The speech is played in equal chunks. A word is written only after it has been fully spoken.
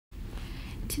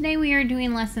Today we are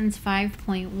doing lessons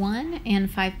 5.1 and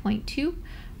 5.2,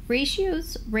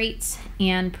 ratios, rates,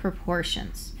 and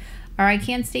proportions. Our I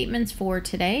can statements for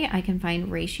today: I can find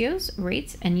ratios,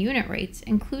 rates, and unit rates,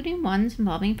 including ones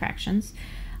involving fractions.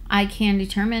 I can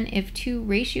determine if two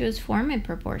ratios form a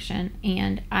proportion,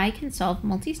 and I can solve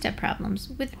multi-step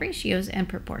problems with ratios and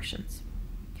proportions.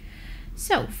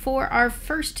 So for our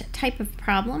first type of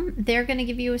problem, they're going to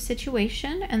give you a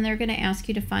situation and they're going to ask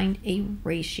you to find a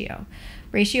ratio.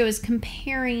 Ratio is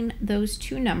comparing those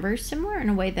two numbers, similar in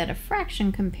a way that a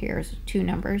fraction compares two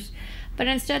numbers, but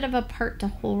instead of a part to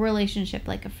whole relationship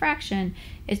like a fraction,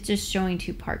 it's just showing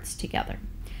two parts together.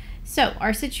 So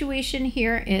our situation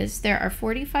here is there are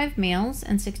 45 males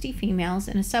and 60 females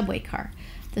in a subway car.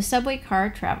 The subway car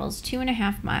travels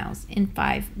 2.5 miles in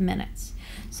 5 minutes.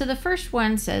 So the first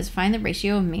one says find the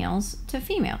ratio of males to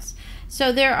females.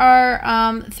 So there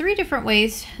are 3 different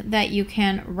ways that you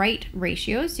can write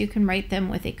ratios. You can write them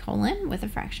with a colon, with a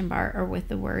fraction bar, or with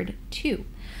the word to.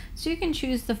 So you can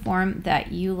choose the form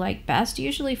that you like best.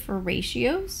 Usually for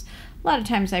ratios, a lot of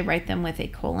times I write them with a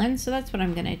colon, so that's what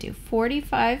I'm going to do.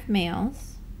 45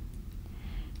 males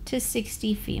to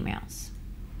 60 females.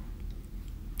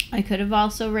 I could have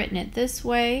also written it this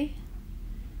way,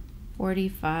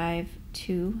 45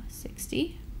 to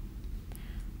 60,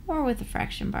 or with a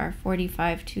fraction bar,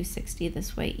 45 to 60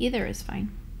 this way. Either is fine.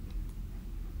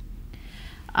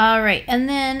 All right, and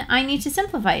then I need to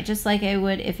simplify it just like I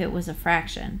would if it was a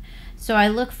fraction. So I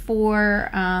look for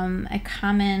a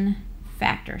common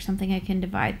factor, something I can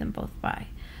divide them both by.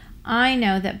 I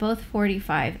know that both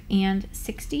 45 and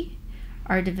 60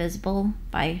 are divisible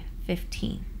by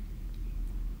 15.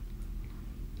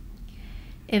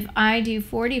 If I do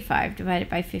 45 divided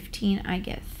by 15, I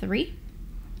get 3.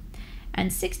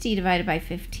 And 60 divided by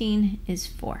 15 is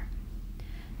 4.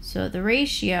 So the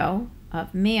ratio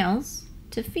of males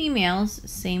to females,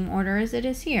 same order as it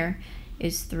is here,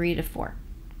 is 3 to 4.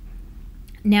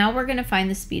 Now we're going to find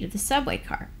the speed of the subway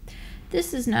car.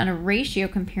 This is not a ratio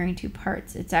comparing two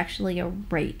parts. It's actually a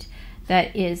rate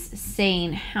that is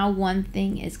saying how one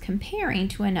thing is comparing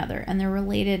to another, and they're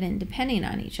related and depending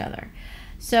on each other.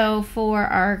 So for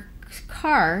our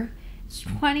car, it's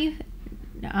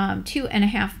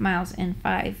 22.5 miles in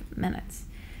 5 minutes.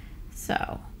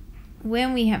 So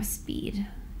when we have speed,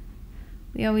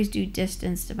 we always do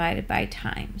distance divided by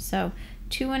time. So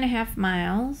 2.5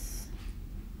 miles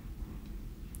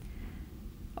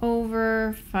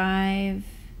over 5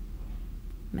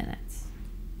 minutes.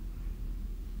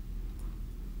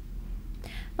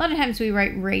 A lot of times we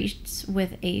write rates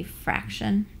with a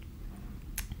fraction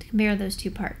to compare those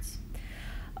two parts.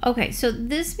 Okay, so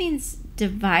this means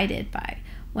divided by.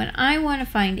 When I want to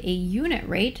find a unit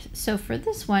rate, so for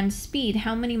this one, speed,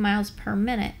 how many miles per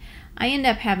minute, I end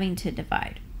up having to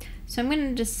divide. So I'm going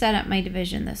to just set up my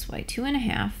division this way.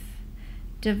 2.5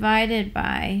 divided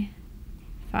by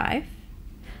 5.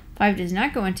 5 does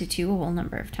not go into 2 a whole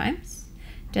number of times.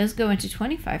 It does go into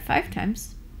 25 5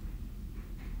 times.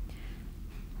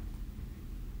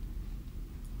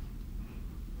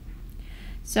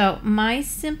 So my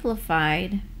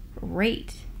simplified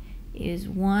rate is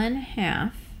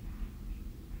 1/2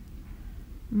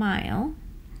 mile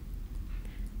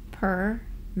per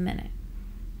minute.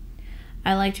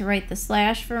 I like to write the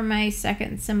slash for my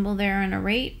second symbol there on a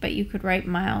rate, but you could write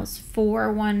miles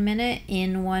for 1 minute,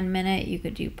 in 1 minute. You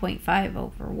could do 0.5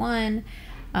 over 1,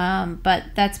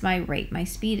 but that's my rate. My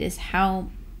speed is how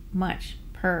much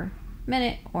per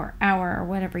minute or hour or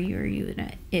whatever your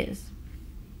unit is.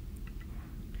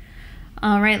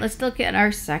 All right, let's look at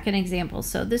our second example.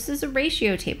 So this is a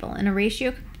ratio table, and a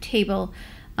ratio table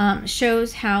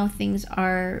shows how things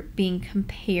are being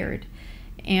compared,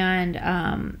 and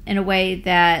in a way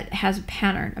that has a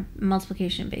pattern, a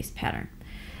multiplication-based pattern.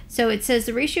 So it says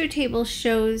the ratio table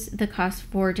shows the cost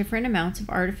for different amounts of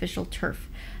artificial turf.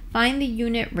 Find the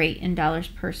unit rate in dollars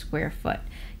per square foot.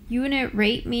 Unit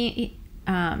rate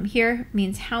here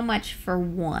means how much for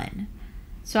one.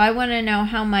 So I want to know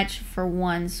how much for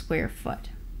 1 square foot.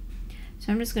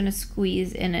 So I'm just going to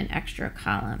squeeze in an extra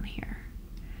column here.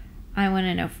 I want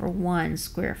to know for 1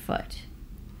 square foot,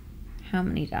 how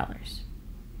many dollars?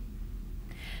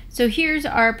 So here's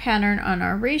our pattern on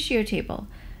our ratio table.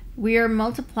 We are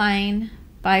multiplying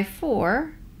by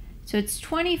 4, so it's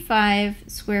 25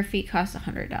 square feet costs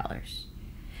 $100.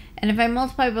 And if I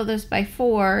multiply both those by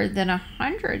 4, then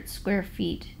 100 square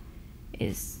feet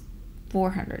is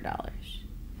 $400.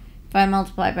 If I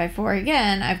multiply by 4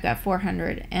 again, I've got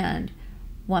 400 and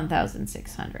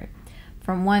 1,600.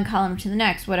 From one column to the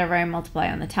next, whatever I multiply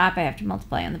on the top, I have to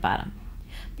multiply on the bottom.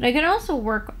 But I can also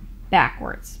work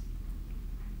backwards.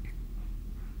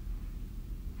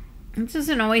 It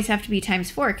doesn't always have to be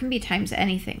times 4. It can be times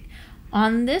anything.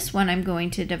 On this one, I'm going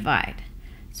to divide.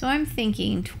 So I'm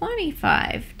thinking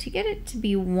 25, to get it to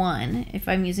be 1, if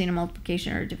I'm using a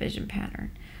multiplication or a division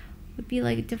pattern, would be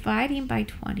like dividing by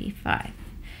 25.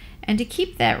 And to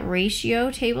keep that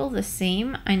ratio table the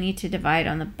same, I need to divide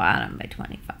on the bottom by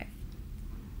 25.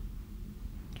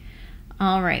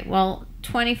 All right, well,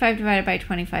 25 divided by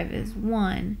 25 is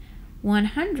 1.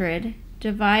 100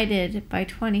 divided by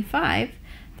 25,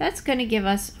 that's going to give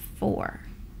us 4.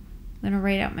 I'm going to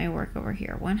write out my work over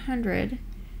here. 100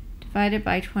 divided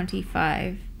by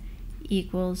 25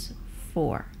 equals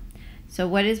 4. So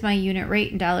what is my unit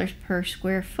rate in dollars per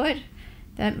square foot?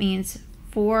 That means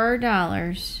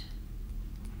 $4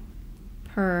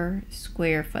 per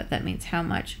square foot. That means how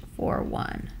much for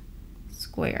 1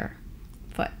 square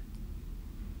foot.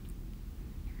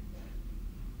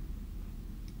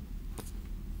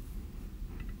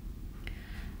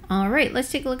 All right, let's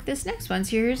take a look at this next one.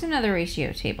 So here's another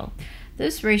ratio table.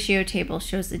 This ratio table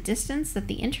shows the distance that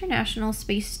the International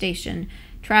Space Station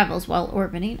travels while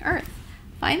orbiting Earth.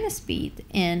 Find the speed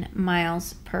in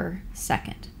miles per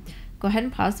second. Go ahead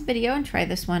and pause the video and try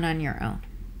this one on your own.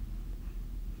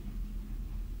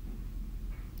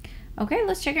 Okay,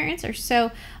 let's check our answers.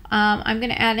 So I'm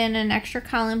going to add in an extra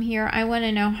column here. I want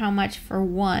to know how much for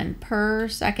 1 per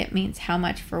second means how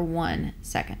much for 1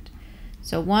 second.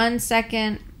 So 1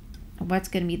 second, what's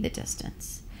going to be the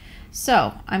distance?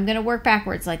 So I'm going to work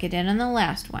backwards like I did in the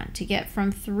last one. To get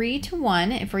from 3 to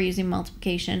 1, if we're using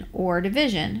multiplication or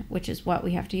division, which is what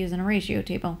we have to use in a ratio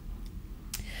table,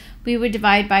 we would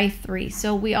divide by 3.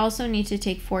 So we also need to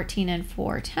take 14 and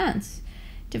 4/10,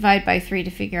 divide by 3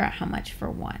 to figure out how much for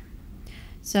 1.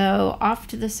 So off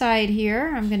to the side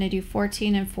here, I'm going to do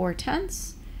 14 and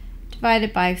 4/10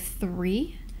 divided by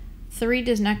 3. 3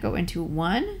 does not go into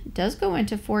 1. It does go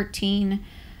into 14.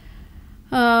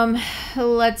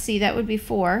 Let's see, that would be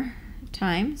 4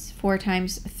 times. 4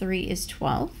 times 3 is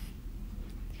 12.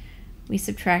 We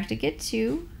subtract to get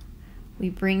 2. We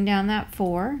bring down that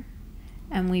 4.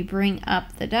 And we bring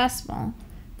up the decimal.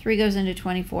 3 goes into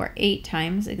 24 8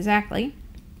 times exactly.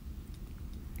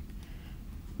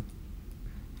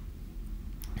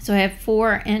 So I have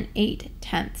 4 and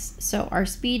 8/10. So our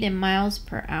speed in miles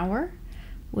per hour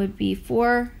would be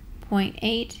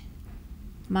 4.8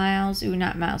 miles,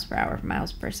 not miles per hour,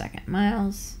 miles per second,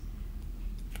 miles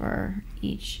for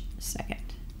each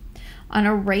second. On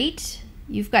a rate,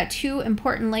 you've got 2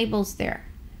 important labels there.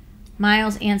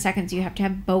 Miles and seconds, you have to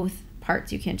have both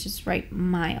parts. You can't just write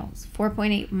miles.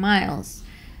 4.8 miles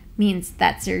means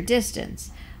that's your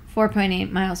distance.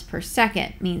 4.8 miles per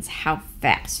second means how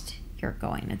fast you're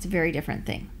going. It's a very different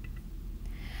thing.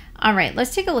 All right,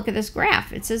 let's take a look at this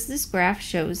graph. It says this graph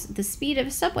shows the speed of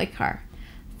a subway car.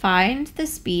 Find the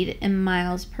speed in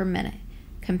miles per minute.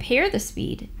 Compare the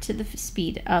speed to the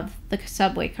speed of the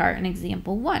subway car in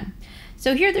example 1.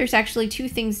 So here there's actually 2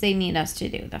 things they need us to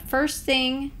do. The first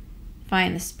thing,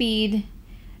 find the speed,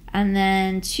 and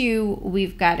then 2,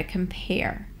 we've got to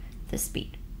compare the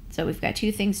speed. So we've got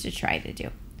 2 things to try to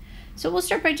do. So we'll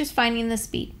start by just finding the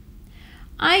speed.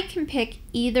 I can pick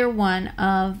either one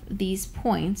of these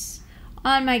points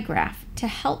on my graph to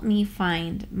help me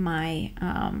find my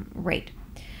rate.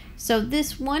 So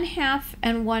this 1/2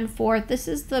 and 1/4, this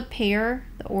is the pair,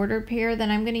 the ordered pair that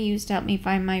I'm going to use to help me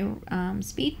find my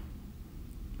speed.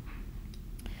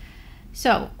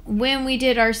 So when we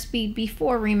did our speed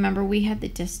before, remember we had the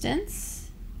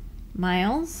distance,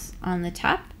 miles, on the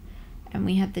top, and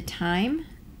we had the time,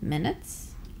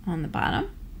 minutes, on the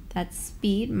bottom. That's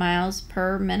speed, miles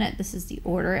per minute. This is the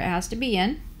order it has to be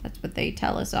in. That's what they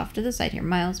tell us off to the side here,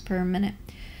 miles per minute.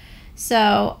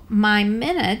 So my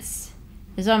minutes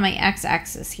is on my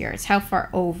x-axis here. It's how far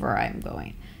over I'm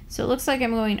going. So it looks like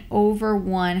I'm going over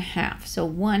 1/2. So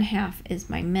 1/2 is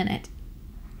my minute.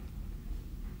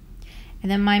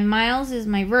 And then my miles is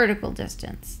my vertical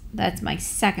distance. That's my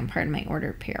second part of my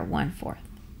ordered pair, 1/4.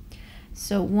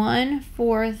 So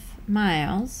 1/4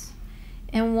 miles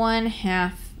and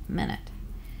 1/2 minute.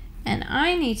 And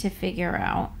I need to figure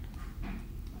out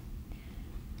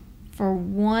for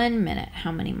 1 minute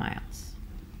how many miles.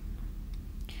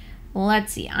 Well,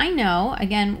 let's see. I know,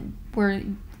 again, we're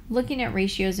looking at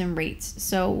ratios and rates.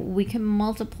 So we can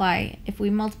multiply. If we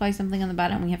multiply something on the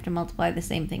bottom, we have to multiply the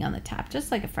same thing on the top, just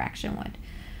like a fraction would.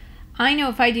 I know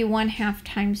if I do 1/2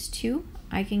 times 2,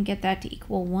 I can get that to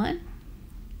equal 1.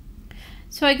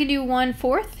 So I could do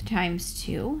 1/4 times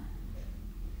 2.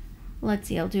 Let's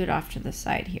see, I'll do it off to the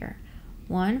side here.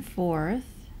 1/4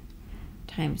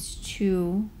 times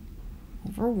 2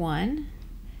 over 1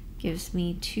 gives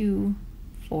me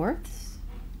 2/4,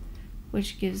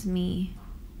 which gives me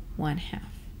 1/2.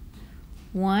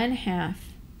 1/2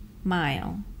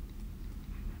 mile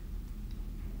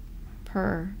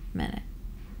per minute.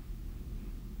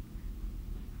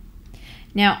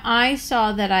 Now, I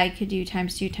saw that I could do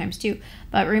times 2 times 2,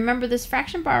 but remember this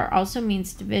fraction bar also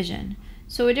means division.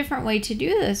 So a different way to do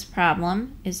this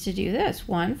problem is to do this.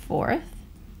 1/4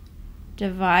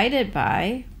 divided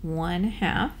by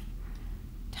 1/2,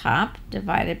 top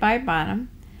divided by bottom,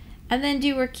 and then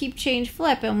do our keep, change,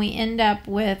 flip, and we end up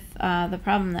with the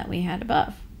problem that we had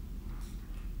above.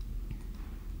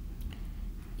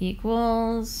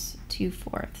 Equals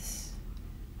 2/4,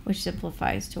 which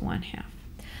simplifies to 1/2.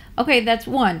 Okay, that's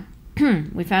 1.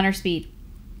 We found our speed.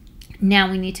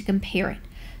 Now we need to compare it.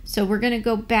 So we're going to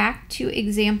go back to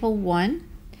example 1,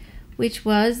 which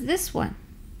was this one.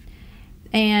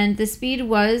 And the speed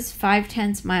was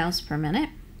 5/10 miles per minute.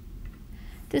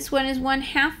 This one is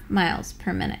 1/2 miles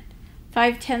per minute.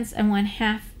 5/10 and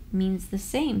 1/2 means the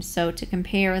same. So to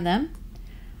compare them,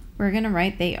 we're going to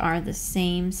write they are the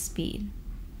same speed.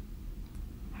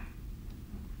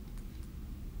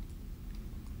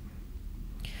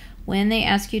 When they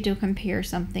ask you to compare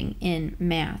something in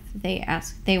math,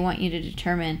 they want you to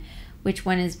determine which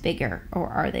one is bigger, or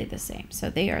are they the same? So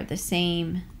they are the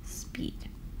same speed.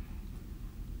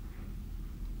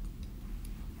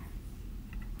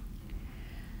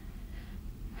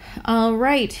 All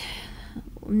right.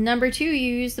 Number 2,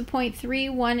 you use the point 3,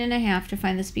 1.5 to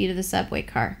find the speed of the subway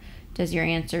car. Does your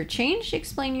answer change?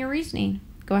 Explain your reasoning.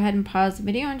 Go ahead and pause the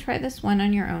video and try this one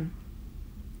on your own.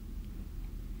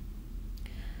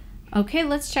 Okay,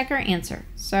 let's check our answer.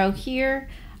 So here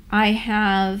I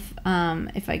have,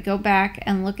 if I go back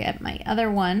and look at my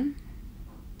other one,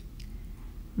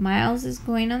 miles is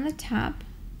going on the top,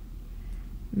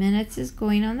 minutes is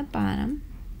going on the bottom.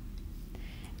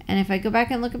 And if I go back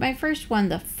and look at my first one,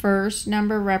 the first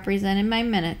number represented my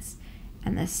minutes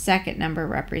and the second number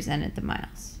represented the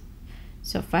miles.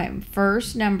 So if my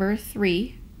first number,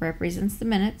 3, represents the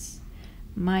minutes,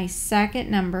 my second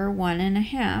number,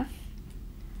 1.5,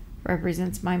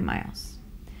 represents my miles.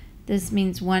 This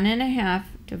means 1.5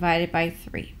 divided by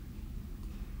 3.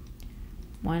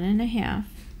 1.5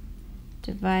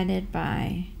 divided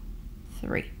by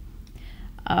 3.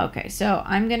 Okay, so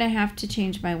I'm going to have to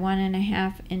change my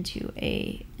 1.5 into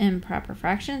a improper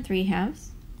fraction,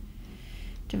 3/2,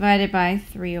 divided by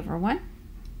 3/1.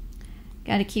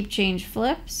 Got to keep, change,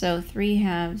 flip, so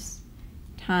 3/2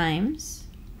 times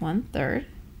 1/3.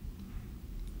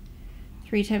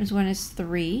 3 times 1 is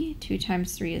 3. 2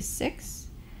 times 3 is 6.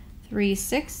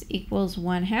 3/6 equals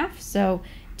 1/2. So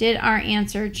did our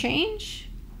answer change?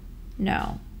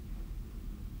 No.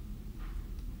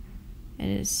 It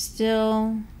is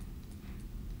still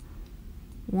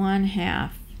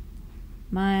 1/2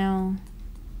 mile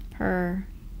per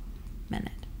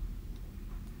minute.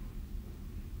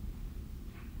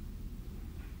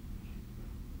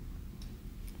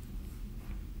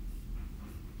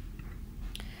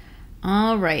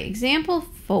 All right, example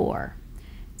 4.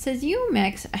 It says you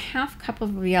mix a 1/2 cup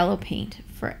of yellow paint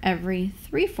for every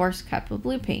 3/4 cup of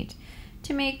blue paint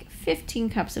to make 15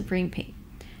 cups of green paint.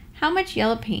 How much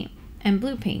yellow paint and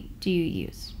blue paint do you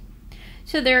use?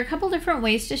 So there are a couple different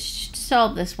ways to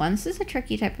solve this one. This is a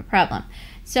tricky type of problem.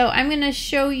 So I'm going to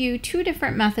show you 2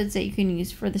 different methods that you can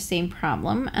use for the same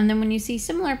problem. And then when you see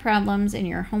similar problems in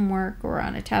your homework or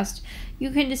on a test,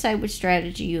 you can decide which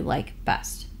strategy you like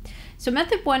best. So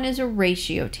method 1 is a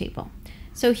ratio table.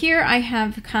 So here I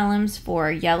have columns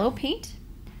for yellow paint,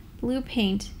 blue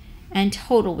paint, and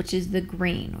total, which is the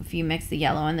green. If you mix the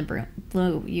yellow and the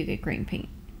blue, you get green paint.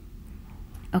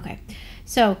 Okay,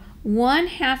 so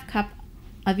 1/2 cup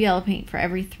of yellow paint for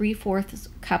every 3/4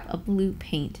 cup of blue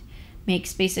paint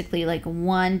makes basically like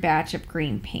 1 batch of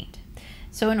green paint.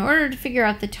 So in order to figure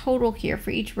out the total here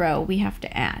for each row, we have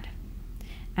to add.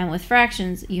 And with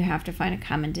fractions, you have to find a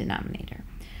common denominator.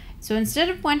 So instead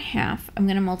of 1/2, I'm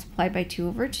going to multiply by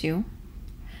 2/2.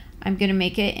 I'm going to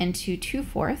make it into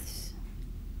 2/4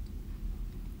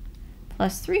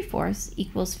 plus 3/4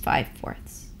 equals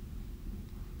 5/4.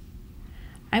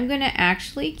 I'm going to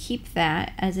actually keep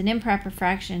that as an improper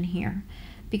fraction here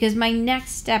because my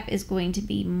next step is going to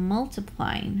be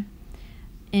multiplying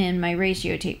in my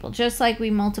ratio table, just like we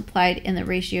multiplied in the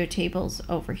ratio tables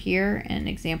over here in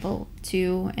example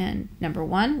 2 and number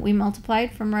 1. We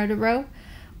multiplied from row to row.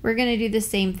 We're going to do the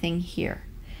same thing here,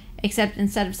 except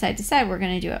instead of side to side, we're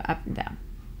going to do it up and down.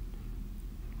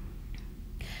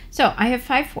 So I have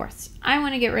 5/4. I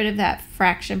want to get rid of that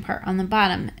fraction part on the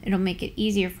bottom. It'll make it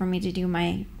easier for me to do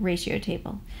my ratio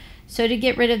table. So to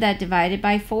get rid of that divided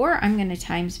by 4, I'm going to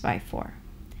times by 4.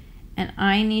 And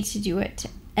I need to do it to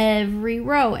every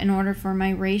row in order for my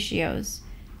ratios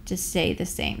to stay the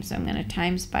same. So I'm going to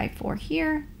times by 4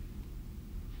 here.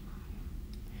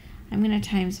 I'm going to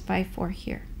times by 4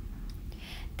 here.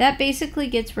 That basically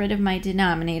gets rid of my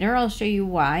denominator. I'll show you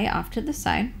why off to the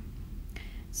side.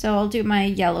 So I'll do my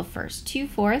yellow first.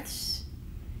 2/4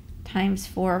 times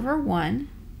 4/1.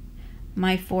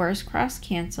 My 4's cross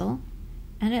cancel,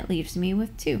 and it leaves me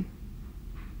with 2.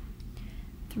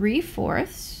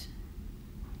 3/4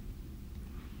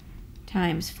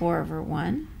 times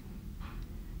 4/1.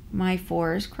 My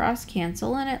 4's cross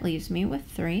cancel, and it leaves me with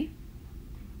 3.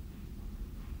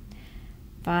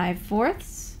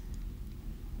 5/4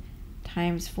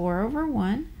 times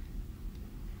 4/1.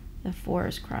 The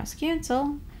 4's cross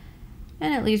cancel,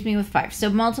 and it leaves me with 5. So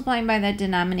multiplying by that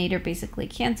denominator basically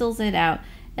cancels it out.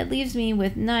 It leaves me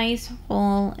with nice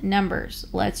whole numbers.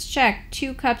 Let's check.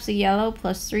 2 cups of yellow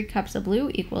plus 3 cups of blue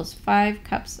equals 5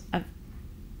 cups of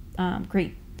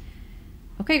green.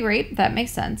 Okay, great. That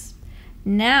makes sense.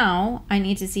 Now I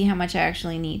need to see how much I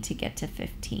actually need to get to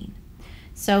 15.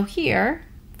 So here,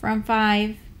 from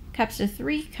 5 cups to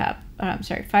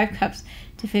 5 cups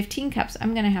to 15 cups,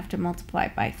 I'm going to have to multiply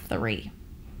by 3.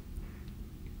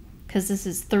 Because this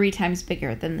is 3 times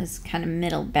bigger than this kind of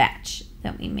middle batch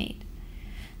that we made.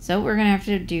 So we're going to have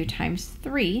to do times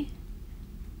 3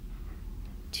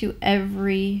 to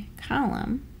every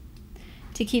column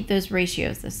to keep those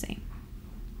ratios the same.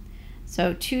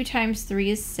 So 2 times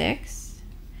 3 is 6.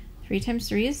 3 times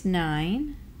 3 is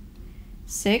 9.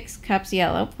 6 cups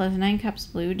yellow plus 9 cups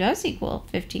blue does equal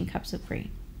 15 cups of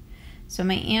green. So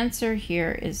my answer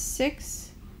here is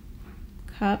 6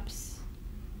 cups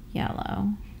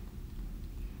yellow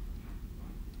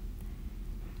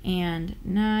and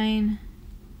 9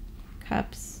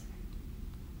 cups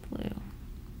blue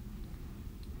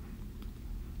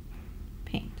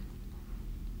paint.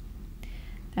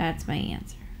 That's my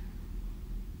answer.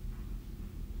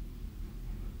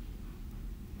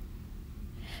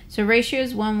 So ratio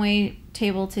is one way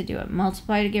table to do it.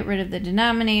 Multiply to get rid of the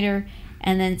denominator,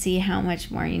 and then see how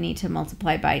much more you need to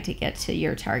multiply by to get to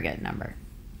your target number.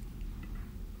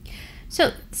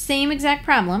 So same exact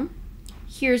problem.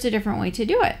 Here's a different way to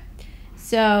do it.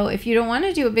 So if you don't want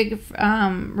to do a big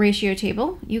ratio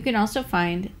table, you can also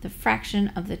find the fraction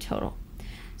of the total.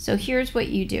 So here's what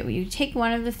you do. You take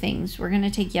one of the things. We're going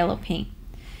to take yellow paint.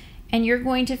 And you're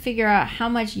going to figure out how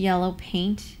much yellow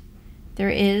paint there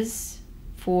is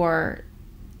for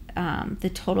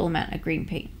the total amount of green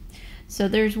paint. So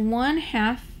there's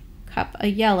 1/2 cup of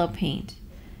yellow paint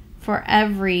for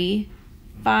every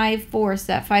 5/4.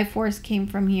 That 5/4 came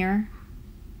from here.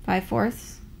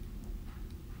 5/4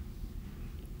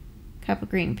 cup of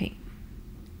green paint.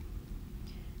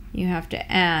 You have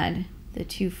to add the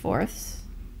 2/4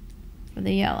 for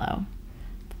the yellow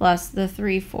plus the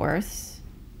 3/4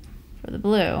 for the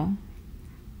blue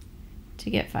to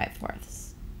get 5/4.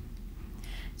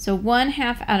 So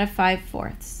 1/2 out of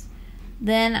 5/4.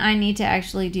 Then I need to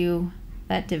actually do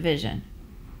that division.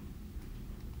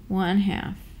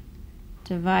 1/2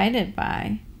 divided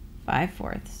by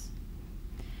 5/4.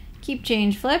 Keep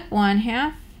change flip.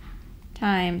 1/2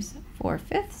 times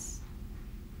 4/5.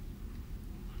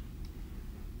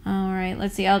 All right,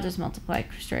 let's see. I'll just multiply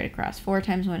straight across. 4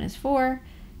 times 1 is 4.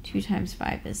 2 times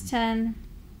 5 is 10.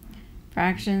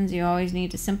 Fractions, you always need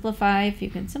to simplify. If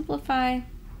you can simplify,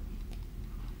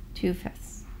 2/5.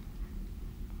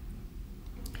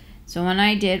 So when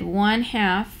I did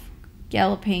 1/2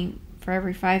 yellow paint for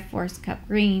every 5/4 cup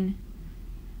green,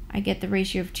 I get the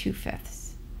ratio of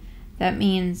 2/5. That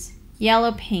means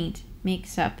yellow paint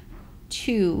makes up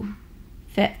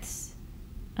 2/5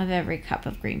 of every cup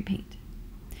of green paint.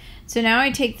 So now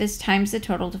I take this times the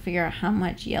total to figure out how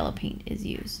much yellow paint is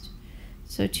used.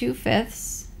 So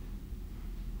 2/5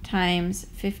 times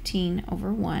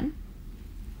 15/1.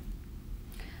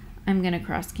 I'm going to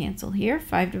cross cancel here.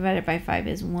 5 divided by 5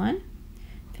 is 1.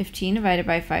 15 divided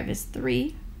by 5 is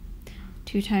 3.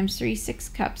 2 times 3, 6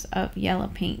 cups of yellow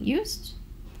paint used.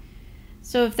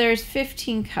 So if there's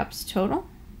 15 cups total,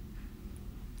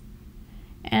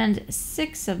 and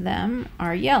 6 of them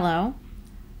are yellow,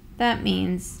 that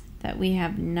means that we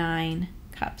have 9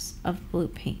 cups of blue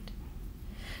paint.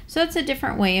 So that's a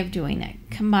different way of doing it.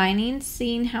 Combining,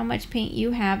 seeing how much paint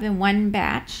you have in one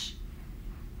batch,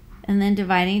 and then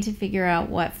dividing to figure out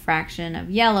what fraction of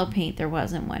yellow paint there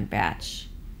was in one batch,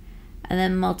 and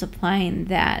then multiplying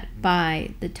that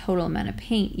by the total amount of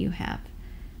paint you have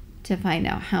to find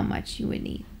out how much you would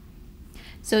need.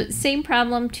 So same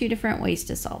problem, 2 different ways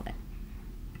to solve it.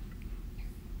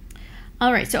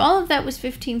 All right, so all of that was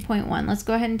 15.1. Let's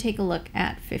go ahead and take a look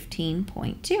at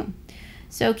 15.2.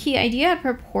 So key idea,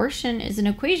 proportion is an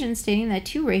equation stating that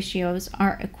 2 ratios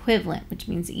are equivalent, which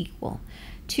means equal.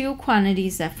 two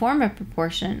quantities that form a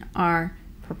proportion are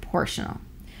proportional.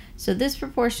 So this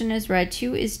proportion is read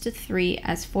 2:3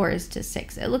 as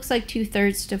 4:6. It looks like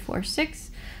 2/3 to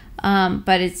 4/6,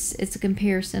 but it's a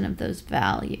comparison of those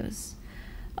values.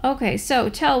 Okay, so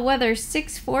tell whether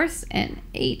 6/4 and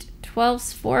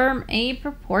 8/12 form a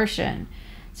proportion.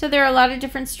 So there are a lot of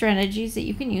different strategies that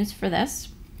you can use for this.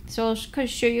 So I'll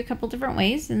show you a couple different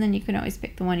ways, and then you can always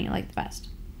pick the one you like the best.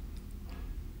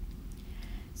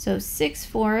 So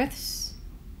 6/4,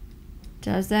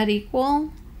 does that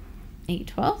equal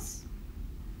 8/12?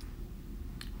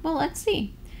 Well, let's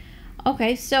see.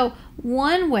 Okay, so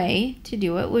one way to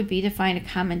do it would be to find a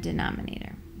common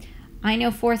denominator. I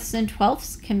know 4ths and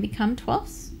 12ths can become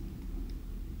 12ths.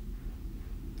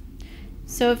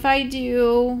 So if I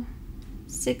do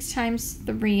 6 times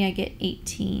 3, I get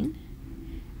 18.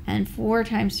 And 4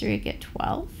 times 3, I get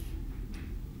 12.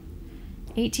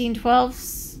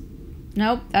 18/12ths,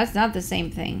 nope, that's not the same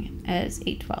thing as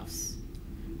 8/12ths.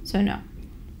 So no.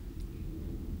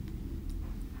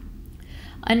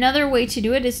 Another way to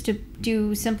do it is to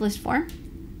do simplest form.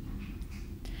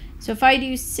 So if I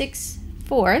do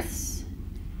 6/4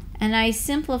 and I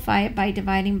simplify it by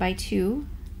dividing by 2,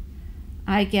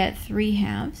 I get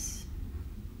 3/2.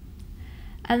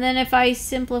 And then if I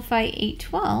simplify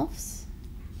 8/12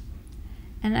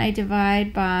 and I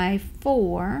divide by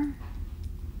 4,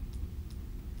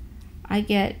 I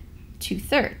get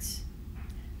 2/3.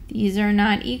 These are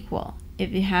not equal.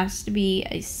 If it has to be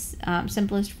a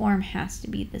simplest form, has to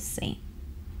be the same.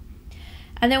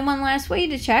 And then one last way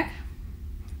to check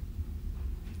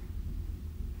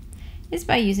is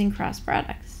by using cross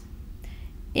products.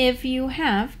 If you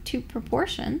have two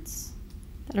proportions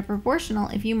that are proportional,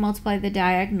 if you multiply the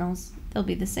diagonals, they'll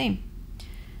be the same.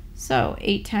 So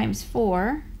 8 times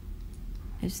 4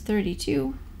 is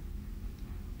 32.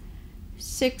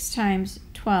 6 times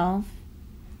 12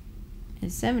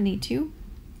 is 72.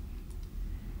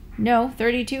 No,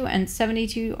 32 and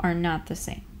 72 are not the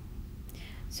same.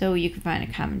 So you could find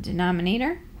a common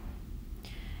denominator.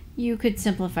 You could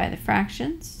simplify the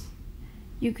fractions.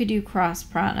 You could do cross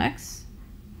products.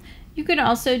 You could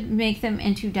also make them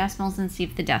into decimals and see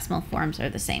if the decimal forms are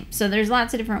the same. So there's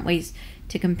lots of different ways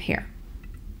to compare.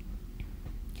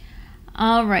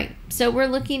 All right, so we're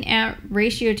looking at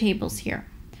ratio tables here.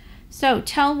 So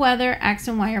tell whether x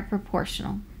and y are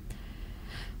proportional.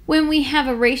 When we have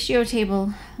a ratio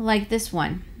table like this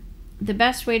one, the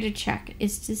best way to check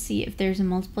is to see if there's a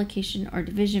multiplication or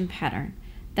division pattern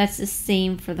that's the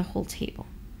same for the whole table.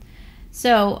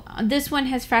 So this one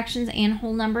has fractions and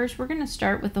whole numbers. We're going to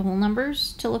start with the whole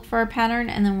numbers to look for our pattern,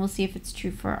 and then we'll see if it's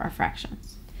true for our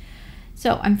fractions.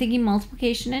 So I'm thinking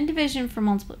multiplication and division for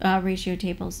ratio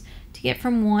tables. To get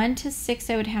from 1 to 6,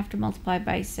 I would have to multiply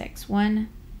by 6. 1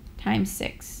 times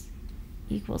 6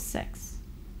 equals 6.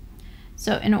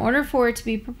 So in order for it to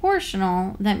be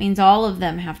proportional, that means all of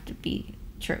them have to be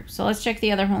true. So let's check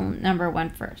the other whole number one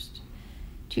first.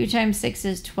 2 times 6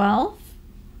 is 12.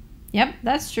 Yep,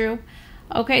 that's true.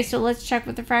 Okay, so let's check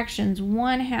with the fractions.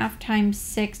 1/2 times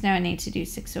 6. Now I need to do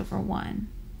 6/1.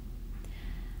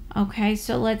 Okay,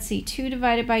 so let's see. 2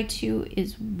 divided by 2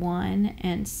 is 1,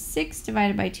 and 6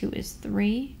 divided by 2 is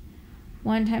 3.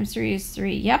 1 times 3 is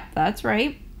 3. Yep, that's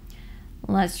right.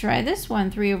 Let's try this one.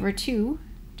 3/2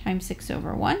 times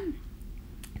 6/1.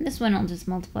 This one I'll just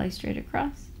multiply straight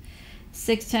across.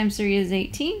 6 times 3 is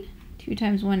 18. 2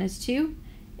 times 1 is 2.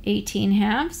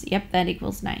 18/2. Yep, that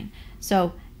equals 9.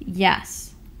 So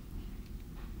yes,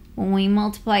 when we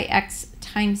multiply x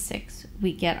times 6,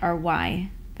 we get our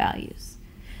y values.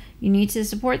 You need to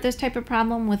support this type of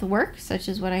problem with work, such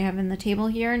as what I have in the table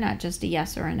here, not just a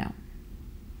yes or a no.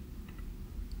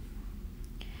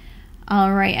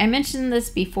 All right, I mentioned this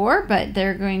before, but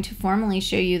they're going to formally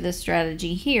show you this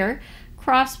strategy here.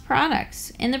 Cross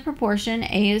products. In the proportion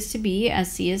A is to B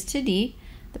as C is to D,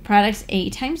 the products A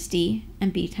times D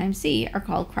and B times C are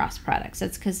called cross products.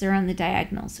 That's because they're on the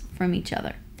diagonals from each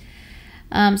other.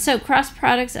 So cross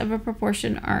products of a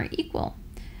proportion are equal.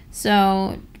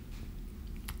 So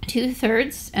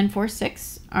 2/3 and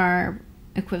 4/6 are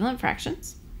equivalent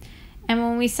fractions. And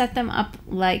when we set them up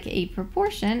like a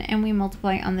proportion and we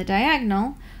multiply on the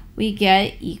diagonal, we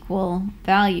get equal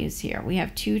values here. We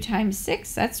have 2 times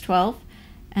 6, that's 12,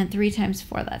 and 3 times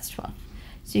 4, that's 12.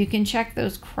 So you can check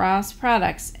those cross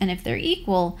products, and if they're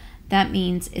equal, that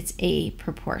means it's a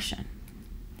proportion.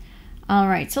 All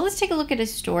right, so let's take a look at a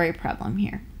story problem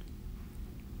here.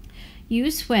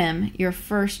 You swim your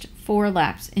first 4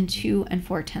 laps in 2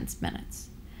 4/10 minutes.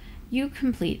 You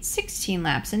complete 16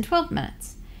 laps in 12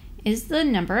 minutes. Is the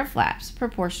number of laps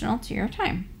proportional to your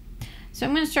time? So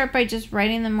I'm going to start by just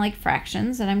writing them like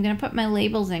fractions, and I'm going to put my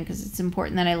labels in because it's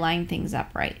important that I line things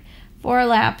up right. 4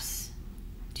 laps,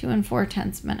 2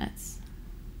 4/10 minutes.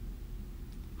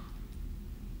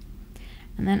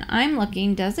 And then I'm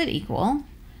looking, does it equal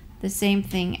the same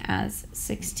thing as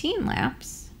 16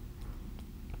 laps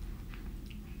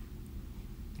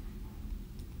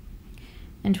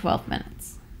in 12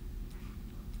 minutes?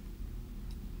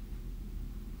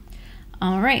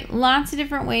 All right, lots of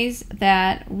different ways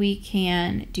that we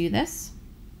can do this.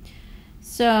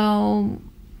 So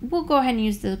we'll go ahead and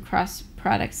use the cross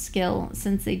product skill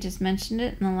since they just mentioned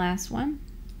it in the last one.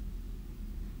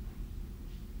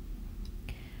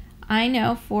 I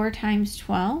know 4 times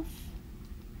 12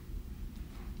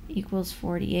 equals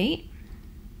 48.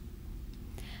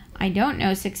 I don't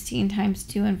know 16 times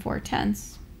 2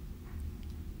 4/10.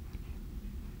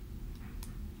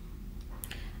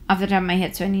 Off the top of my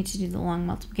head, so I need to do the long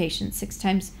multiplication. 6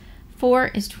 times 4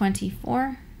 is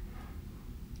 24.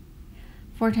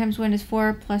 4 times 1 is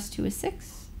 4, plus 2 is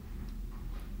 6.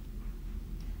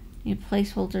 Need a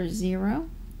placeholder 0.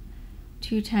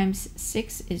 2 times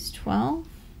 6 is 12.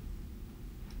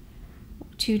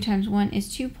 2 times 1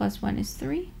 is 2, plus 1 is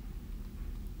 3.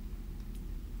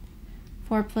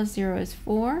 4 plus 0 is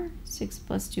 4. 6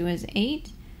 plus 2 is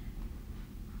 8.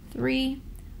 3.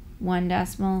 1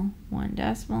 decimal, 1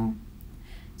 decimal.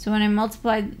 So when I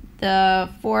multiplied the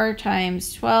 4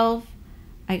 times 12,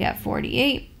 I got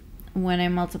 48. When I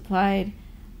multiplied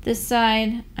this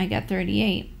side, I got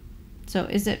 38. So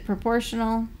is it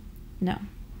proportional? No.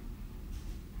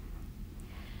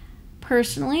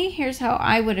 Personally, here's how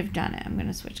I would have done it. I'm going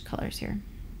to switch colors here.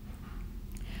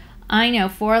 I know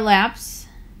 4 laps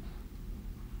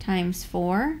times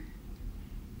 4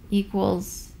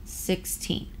 equals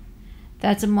 16.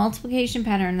 That's a multiplication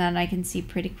pattern that I can see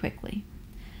pretty quickly.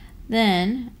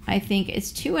 Then I think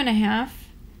it's 2.5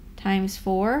 times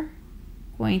 4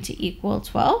 going to equal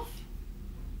 12?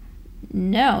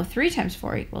 No, 3 times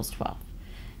 4 equals 12.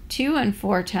 2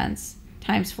 4/10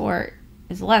 times 4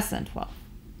 is less than 12.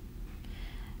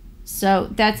 So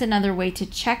that's another way to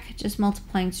check, just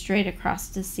multiplying straight across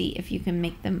to see if you can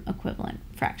make them equivalent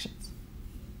fractions.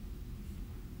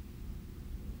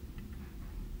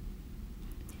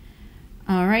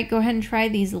 All right, go ahead and try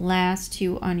these last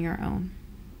two on your own.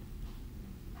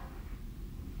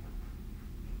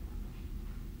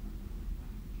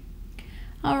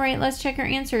 All right, let's check our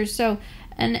answers. So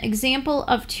an example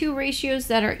of 2 ratios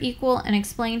that are equal, and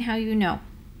explain how you know.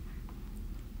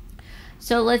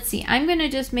 So let's see, I'm going to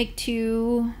just make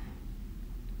 2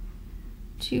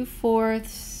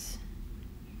 4ths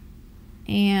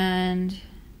and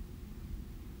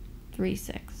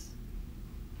 3/6.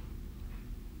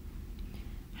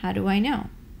 How do I know?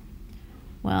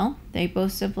 Well, they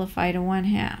both simplify to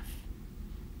 1/2.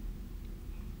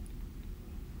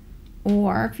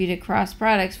 Or if you did cross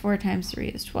products, 4 times 3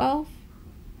 is 12.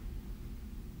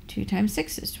 2 times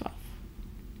 6 is 12.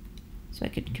 So I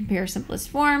could compare simplest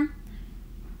form,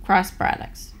 cross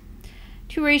products.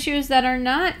 2 ratios that are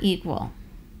not equal.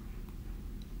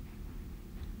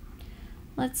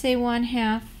 Let's say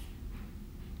 1/2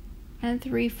 and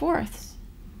 3/4.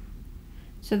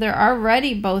 So they're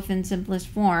already both in simplest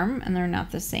form and they're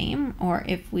not the same. Or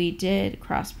if we did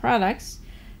cross products,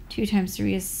 2 times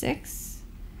 3 is 6.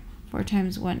 4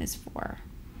 times 1 is 4.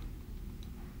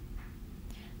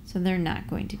 So they're not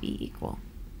going to be equal.